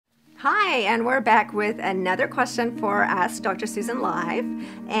Hi, and we're back with another question for Ask Dr. Susan Live.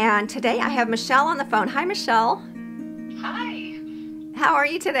 And today I have Michelle on the phone. Hi, Michelle. Hi, How are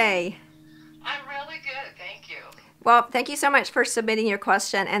you today? I'm really good, thank you. Well, thank you so much for submitting your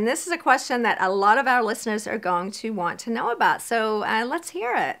question. And this is a question that a lot of our listeners are going to want to know about. So let's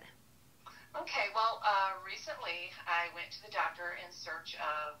hear it. Okay, recently I went to the doctor in search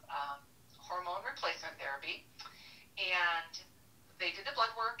of hormone replacement therapy, and they did the blood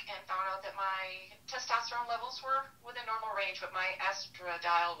work and found out that my testosterone levels were within normal range, but my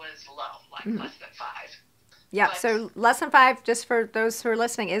estradiol was low, like less than 5. Yeah, But so less than 5, just for those who are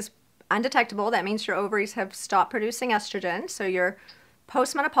listening, is undetectable. That means your ovaries have stopped producing estrogen. So you're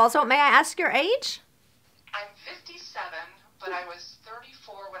postmenopausal. May I ask your age? I'm 57, but I was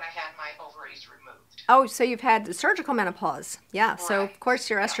 34 when I had my ovaries removed. Oh, so you've had the surgical menopause. Yeah, so of Right. course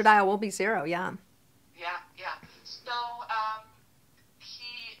your Yes. estradiol will be 0, yeah. Yeah. So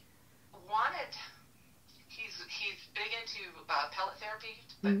he wanted. He's big into pellet therapy,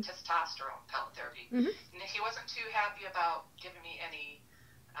 but testosterone pellet therapy. hmm And he wasn't too happy about giving me any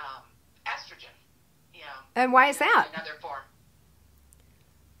estrogen. And why is that? In another form.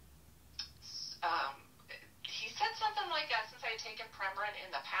 Um, he said something like that since I had taken Premarin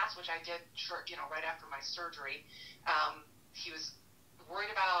in the past, which I did right after my surgery. He was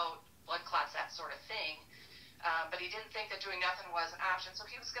worried about blood clots, that sort of thing. But he didn't think that doing nothing was an option, so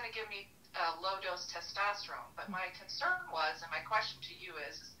he was going to give me low-dose testosterone. But my concern was, and my question to you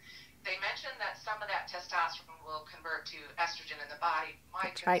is, they mentioned that some of that testosterone will convert to estrogen in the body.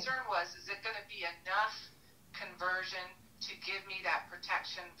 My That's right. concern was, is it going to be enough conversion to give me that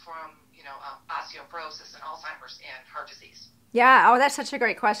protection from, osteoporosis and Alzheimer's and heart disease? Yeah, oh, that's such a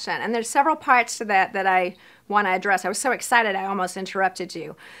great question. And there's several parts to that I want to address. I was so excited I almost interrupted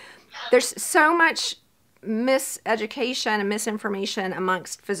you. There's so much miseducation and misinformation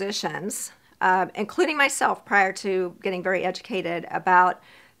amongst physicians, including myself prior to getting very educated about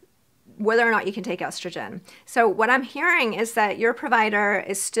whether or not you can take estrogen. So what I'm hearing is that your provider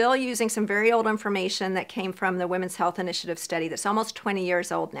is still using some very old information that came from the Women's Health Initiative study that's almost 20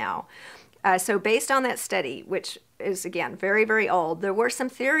 years old now. So based on that study, which is, again, very, very old, there were some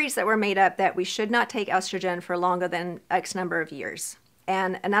theories that were made up that we should not take estrogen for longer than X number of years.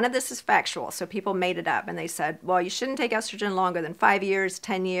 And none of this is factual, so people made it up. And they said, well, you shouldn't take estrogen longer than 5 years,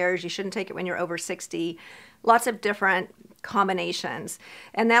 10 years. You shouldn't take it when you're over 60. Lots of different combinations.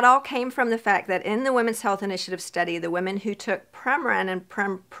 And that all came from the fact that in the Women's Health Initiative study, the women who took Premarin and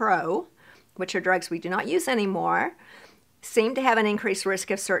Prempro, which are drugs we do not use anymore, seemed to have an increased risk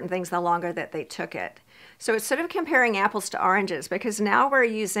of certain things the longer that they took it. So it's sort of comparing apples to oranges, because now we're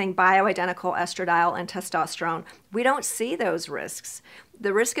using bioidentical estradiol and testosterone. We don't see those risks.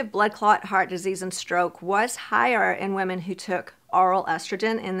 The risk of blood clot, heart disease, and stroke was higher in women who took oral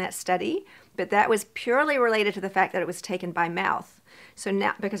estrogen in that study, but that was purely related to the fact that it was taken by mouth. So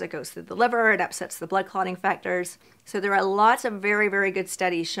now, because it goes through the liver, it upsets the blood clotting factors. So there are lots of very, very good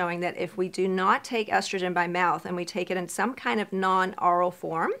studies showing that if we do not take estrogen by mouth and we take it in some kind of non-oral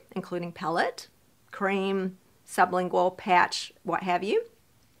form, including pellet, cream, sublingual, patch, what have you,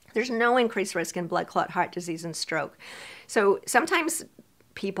 there's no increased risk in blood clot, heart disease, and stroke. So sometimes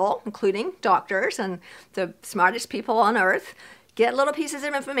people, including doctors and the smartest people on earth, get little pieces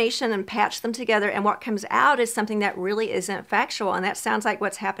of information and patch them together, and what comes out is something that really isn't factual. And that sounds like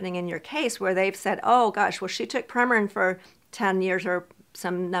what's happening in your case, where they've said, oh gosh, well, she took Premarin for 10 years or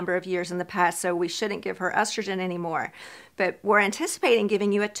some number of years in the past, so we shouldn't give her estrogen anymore. But we're anticipating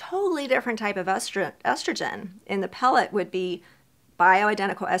giving you a totally different type of estrogen. In the pellet would be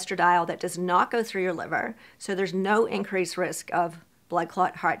bioidentical estradiol that does not go through your liver, so there's no increased risk of blood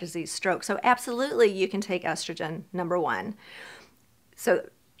clot, heart disease, stroke. So absolutely you can take estrogen, number one. So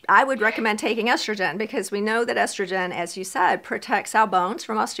I would recommend taking estrogen, because we know that estrogen, as you said, protects our bones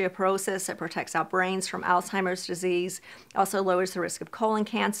from osteoporosis. It protects our brains from Alzheimer's disease, also lowers the risk of colon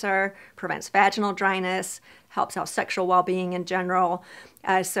cancer, prevents vaginal dryness, helps our sexual well-being in general.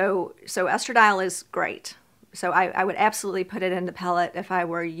 So estradiol is great. So I would absolutely put it in the pellet if I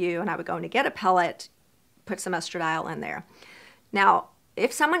were you, and I would go in to get a pellet, put some estradiol in there. Now,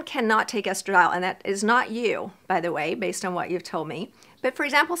 if someone cannot take estradiol, and that is not you, by the way, based on what you've told me, but for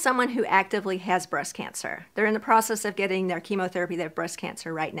example, someone who actively has breast cancer, they're in the process of getting their chemotherapy, they have breast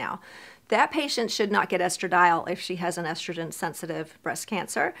cancer right now. That patient should not get estradiol if she has an estrogen-sensitive breast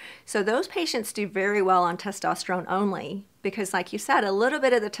cancer. So those patients do very well on testosterone only, because like you said, a little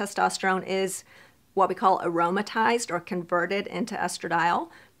bit of the testosterone is what we call aromatized or converted into estradiol,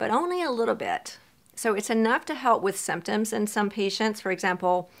 but only a little bit. So it's enough to help with symptoms in some patients. For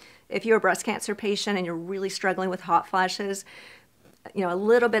example, if you're a breast cancer patient and you're really struggling with hot flashes, a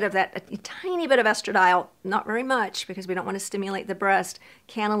little bit of that, a tiny bit of estradiol, not very much because we don't want to stimulate the breast,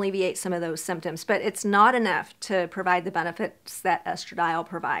 can alleviate some of those symptoms, but it's not enough to provide the benefits that estradiol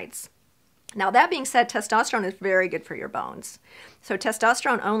provides. Now, that being said, testosterone is very good for your bones. So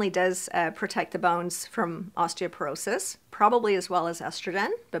testosterone only does protect the bones from osteoporosis, probably as well as estrogen,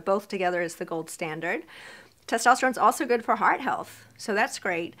 but both together is the gold standard. Testosterone is also good for heart health, so that's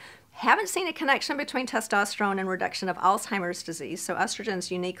great. Haven't seen a connection between testosterone and reduction of Alzheimer's disease, so estrogen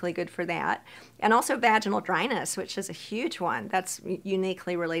is uniquely good for that. And also vaginal dryness, which is a huge one. That's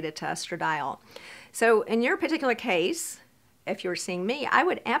uniquely related to estradiol. So in your particular case, if you were seeing me, I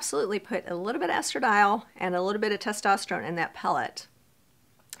would absolutely put a little bit of estradiol and a little bit of testosterone in that pellet.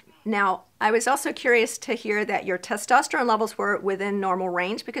 Now, I was also curious to hear that your testosterone levels were within normal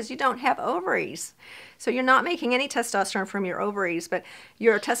range because you don't have ovaries. So you're not making any testosterone from your ovaries, but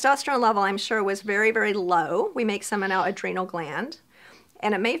your testosterone level, I'm sure, was very, very low. We make some in our adrenal gland,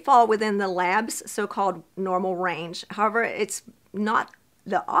 and it may fall within the lab's so-called normal range. However, it's not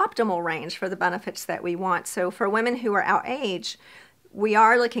the optimal range for the benefits that we want. So for women who are our age, we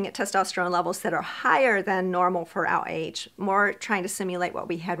are looking at testosterone levels that are higher than normal for our age, more trying to simulate what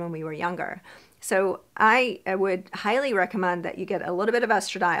we had when we were younger. So I would highly recommend that you get a little bit of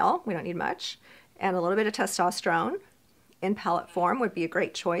estradiol, we don't need much, and a little bit of testosterone in pellet form would be a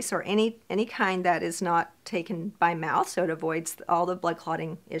great choice, or any kind that is not taken by mouth, so it avoids all the blood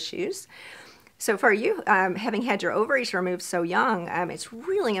clotting issues. So for you, having had your ovaries removed so young, it's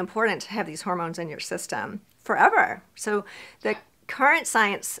really important to have these hormones in your system forever. So the current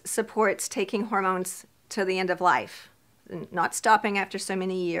science supports taking hormones to the end of life, not stopping after so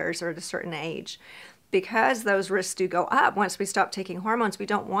many years or at a certain age. Because those risks do go up once we stop taking hormones, we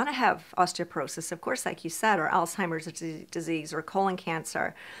don't want to have osteoporosis, of course, like you said, or Alzheimer's disease or colon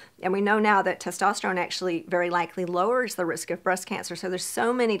cancer. And we know now that testosterone actually very likely lowers the risk of breast cancer. So there's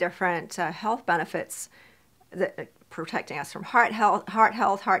so many different health benefits that protecting us from heart health,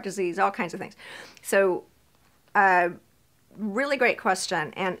 heart disease, all kinds of things. So really great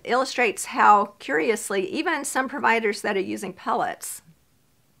question, and illustrates how, curiously, even some providers that are using pellets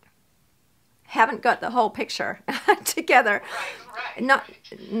haven't got the whole picture together. Right.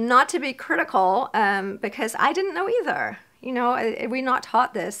 Not to be critical, because I didn't know either. We're not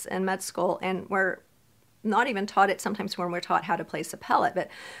taught this in med school, and we're not even taught it sometimes when we're taught how to place a pellet. But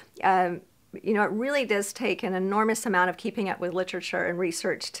it really does take an enormous amount of keeping up with literature and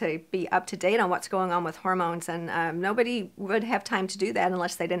research to be up to date on what's going on with hormones, and nobody would have time to do that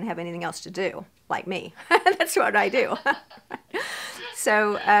unless they didn't have anything else to do, like me. That's what I do.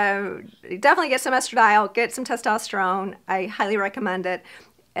 So definitely get some estradiol, get some testosterone. I highly recommend it.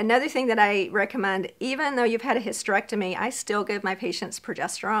 Another thing that I recommend, even though you've had a hysterectomy, I still give my patients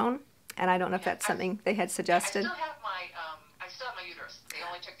progesterone, and I don't know if that's something they had suggested. I still have my uterus. They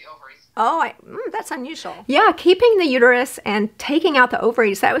only took the ovaries. Oh, that's unusual. Yeah, keeping the uterus and taking out the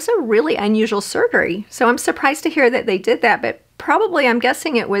ovaries, that was a really unusual surgery. So I'm surprised to hear that they did that, but probably I'm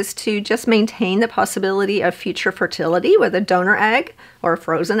guessing it was to just maintain the possibility of future fertility with a donor egg or a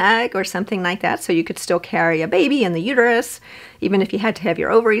frozen egg or something like that, so you could still carry a baby in the uterus, even if you had to have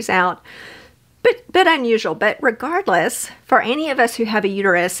your ovaries out. Bit unusual, but regardless, for any of us who have a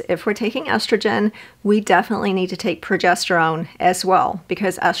uterus, if we're taking estrogen, we definitely need to take progesterone as well,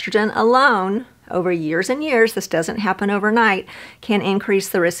 because estrogen alone, over years and years, this doesn't happen overnight, can increase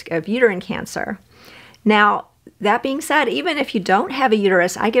the risk of uterine cancer. Now, that being said, even if you don't have a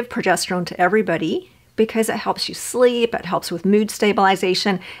uterus, I give progesterone to everybody because it helps you sleep, it helps with mood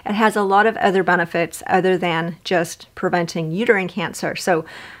stabilization, it has a lot of other benefits other than just preventing uterine cancer. So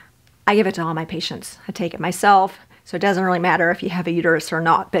I give it to all my patients. I take it myself, so it doesn't really matter if you have a uterus or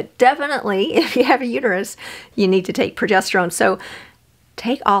not. But definitely, if you have a uterus, you need to take progesterone. So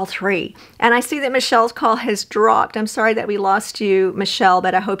take all three. And I see that Michelle's call has dropped. I'm sorry that we lost you, Michelle,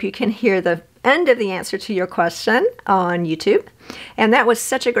 but I hope you can hear the end of the answer to your question on YouTube. And that was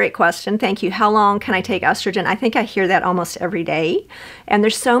such a great question. Thank you. How long can I take estrogen? I think I hear that almost every day. And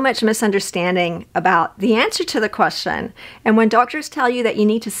there's so much misunderstanding about the answer to the question. And when doctors tell you that you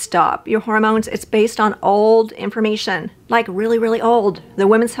need to stop your hormones, it's based on old information, like really, really old. The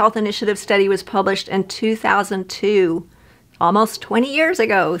Women's Health Initiative study was published in 2002. Almost 20 years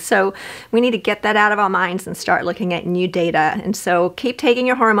ago. So we need to get that out of our minds and start looking at new data. And so keep taking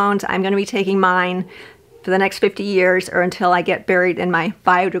your hormones. I'm going to be taking mine for the next 50 years or until I get buried in my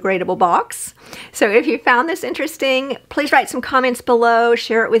biodegradable box. So if you found this interesting, please write some comments below,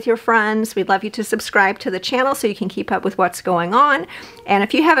 share it with your friends. We'd love you to subscribe to the channel so you can keep up with what's going on. And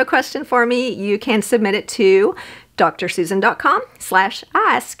if you have a question for me, you can submit it to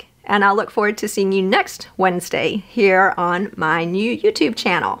drsusan.com/ask. And I'll look forward to seeing you next Wednesday here on my new YouTube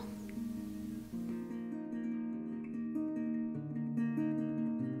channel.